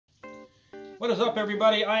What is up,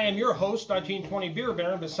 everybody? I am your host, 1920 Beer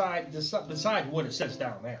Baron, beside what it says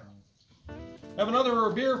down there. I have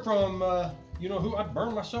another beer from, you know who? I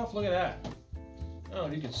burned myself. Look at that. Oh,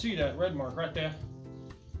 you can see that red mark right there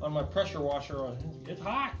on my pressure washer. It's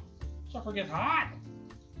hot. Sucker gets hot.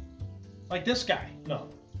 Like this guy. No.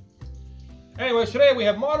 Anyways, today we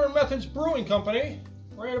have Modern Methods Brewing Company,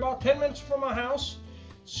 right about 10 minutes from my house.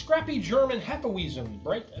 Scrappy German Hefeweizen,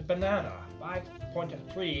 bright banana,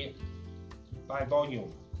 5.3 by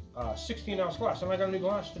volume, 16-ounce glass. And I got a new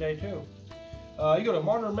glass today too. You go to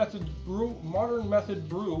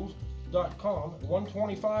modernmethodbrew.com,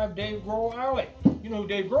 125 Dave Grohl Alley. You know who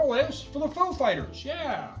Dave Grohl is? For the Foo Fighters,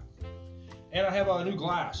 yeah. And I have a new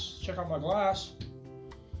glass. Check out my glass.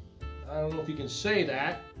 I don't know if you can say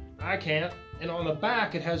that. I can't. And on the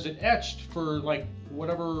back it has it etched for like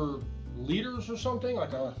whatever liters or something.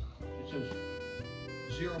 Like it says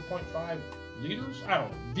 0.5 liters. I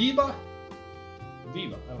don't know. Viva,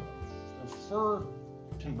 I don't know.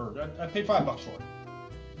 Furtenberg. I paid $5 for it.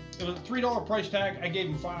 It was a $3 price tag. I gave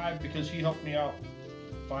him $5 because he helped me out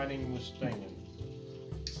finding this thing.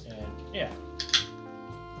 And yeah,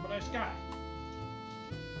 I'm a nice guy.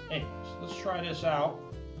 Anyways, let's try this out.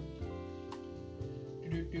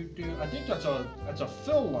 I think that's a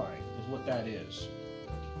fill line is what that is.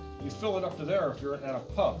 You fill it up to there if you're at a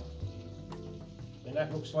pub. And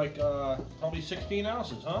that looks like probably 16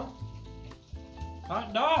 ounces, huh?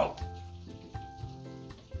 Hot dog!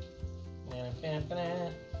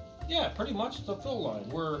 Yeah, pretty much it's a fill line.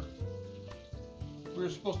 We're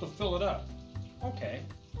supposed to fill it up. Okay,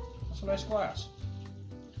 that's a nice glass.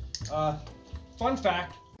 Fun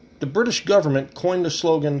fact, the British government coined the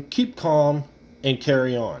slogan, "Keep calm and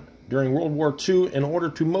carry on," during World War II in order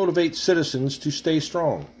to motivate citizens to stay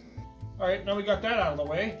strong. Alright, now we got that out of the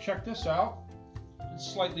way. Check this out. It's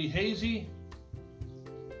slightly hazy.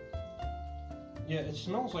 Yeah, it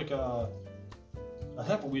smells like a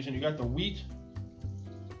Hefeweizen. You got the wheat.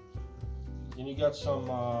 And you got some,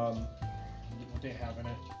 what they have in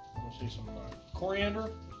it. I'm going to say some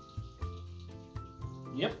coriander.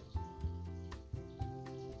 Yep.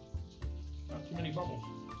 Not too many bubbles.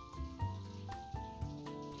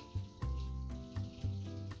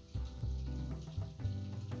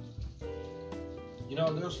 You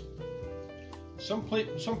know, there's some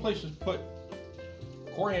places put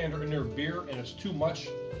coriander in their beer and it's too much.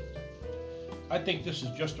 I think this is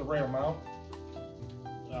just the right amount.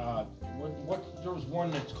 There was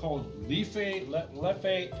one that's called Leffe,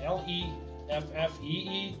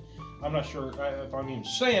 L-E-F-F-E-E. I'm not sure if I'm even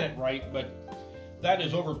saying it right, but that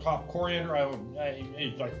is over top coriander.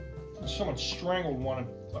 It's like someone strangled one of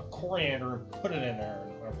coriander and put it in there,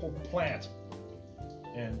 a whole plant.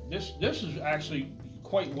 And this is actually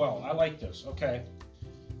quite well. I like this. Okay,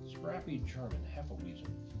 Scrappy German Hefeweizen.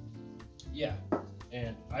 Yeah,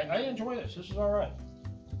 and I enjoy this. This is all right.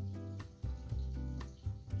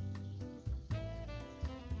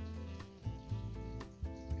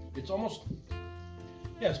 It's almost,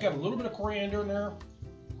 yeah, it's got a little bit of coriander in there.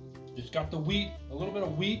 It's got the wheat, a little bit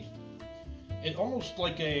of wheat. It almost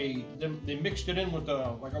like they mixed it in with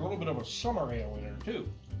like a little bit of a summer ale in there too.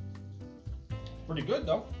 Pretty good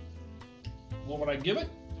though. What would I give it?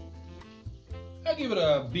 I'd give it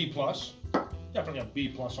a B+. Definitely a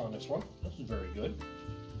B+ on this one. This is very good.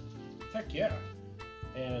 Heck yeah.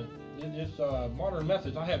 And it's Modern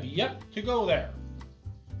Methods. I have yet to go there.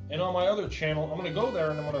 And on my other channel, I'm going to go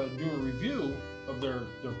there and I'm going to do a review of their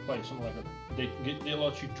place. I'm like, they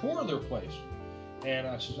let you tour their place. And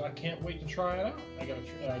I says, I can't wait to try it out. I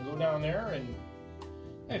go down there and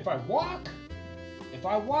hey, if I walk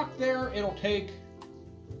there, it'll take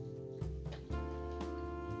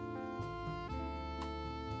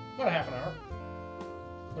about a half an hour.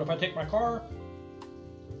 But if I take my car,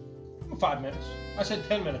 5 minutes. I said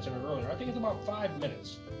 10 minutes in it earlier. I think it's about 5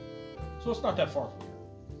 minutes. So it's not that far from here.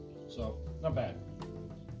 So, not bad.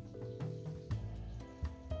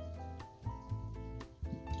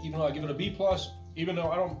 Even though I give it a B+, even though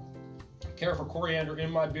I don't care for coriander in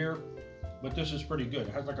my beer, but this is pretty good.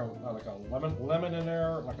 It has like a lemon in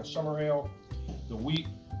there, like a summer ale, the wheat,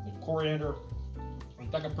 the coriander.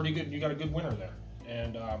 It's like a pretty good. You got a good winner there.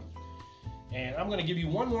 And I'm going to give you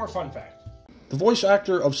one more fun fact. The voice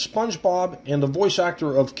actor of SpongeBob and the voice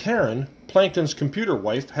actor of Karen, Plankton's computer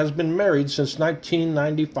wife, has been married since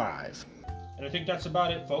 1995. And I think that's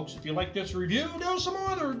about it, folks. If you like this review, do some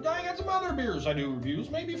other. I got some other beers I do reviews,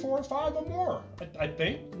 maybe 4 or 5 or more. I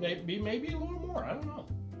think maybe a little more. I don't know.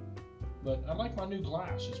 But I like my new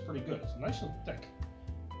glass. It's pretty good. It's nice and thick.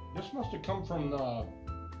 This must have come from the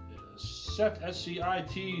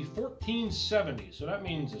SCIT 1470. So that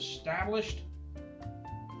means established.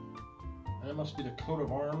 that must be the coat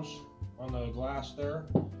of arms on the glass there.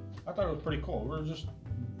 I thought it was pretty cool. We were just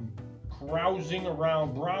browsing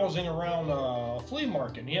around a flea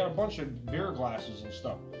market, and he had a bunch of beer glasses and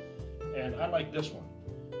stuff. And I like this one.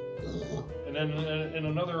 And then in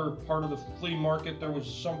another part of the flea market, there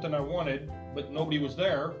was something I wanted, but nobody was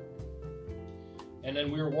there. And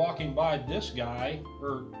then we were walking by this guy,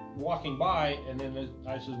 and then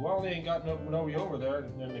I said, well, they ain't got nobody over there.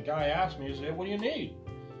 And then the guy asked me, he said, what do you need?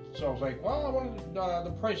 So I was like, well, I wanted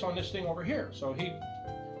the price on this thing over here. So I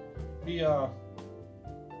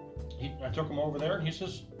took him over there, and he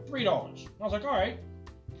says, $3. I was like, all right.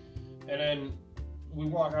 And then we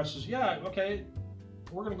walk. I says, yeah, okay.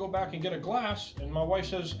 We're gonna go back and get a glass. And my wife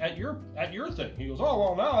says, at your thing. He goes, oh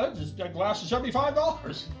well, no, that glass is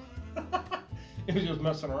 $75. He was just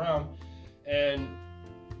messing around, and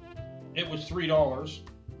it was $3.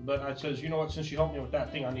 But I says, you know what? Since you helped me with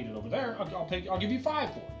that thing I needed over there, I'll give you $5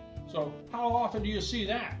 for it. So how often do you see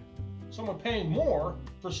that? Someone paying more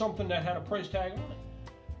for something that had a price tag on it.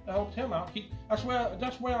 I helped him out.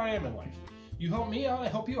 That's where I am in life. You help me out, I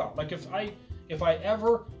help you out. Like if I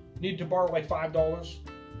ever need to borrow like $5,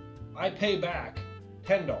 I pay back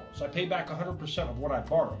 $10. I pay back 100% of what I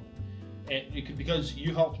borrowed. And because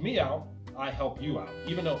you helped me out, I help you out.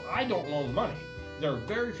 Even though I don't loan money, there are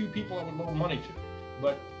very few people I would loan money to.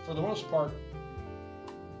 But for the most part,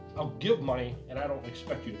 I'll give money and I don't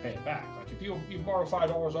expect you to pay it back. Like if you borrow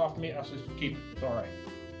 $5 off me, I say keep it. It's all right.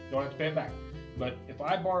 You don't have to pay it back. But if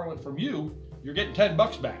I borrow it from you, you're getting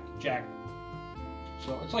 $10 back, Jack.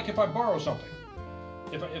 So it's like if I borrow something.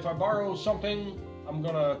 If I borrow something, I'm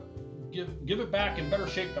gonna give it back in better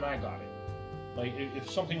shape than I got it. Like if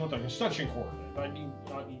something with an extension cord,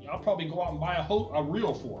 I'll probably go out and buy a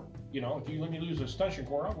reel for it. You know, if you let me lose an extension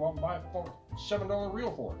cord, I'll go out and buy a $7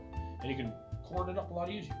 reel for it, and you can cord it up a lot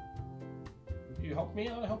easier. If you help me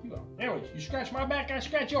out, I help you out. Anyways, you scratch my back, I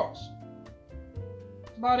scratch yours.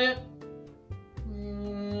 That's about it.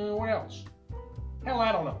 What else? Hell,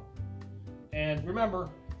 I don't know. And remember,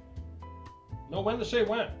 know when to say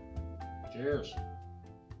when. Cheers.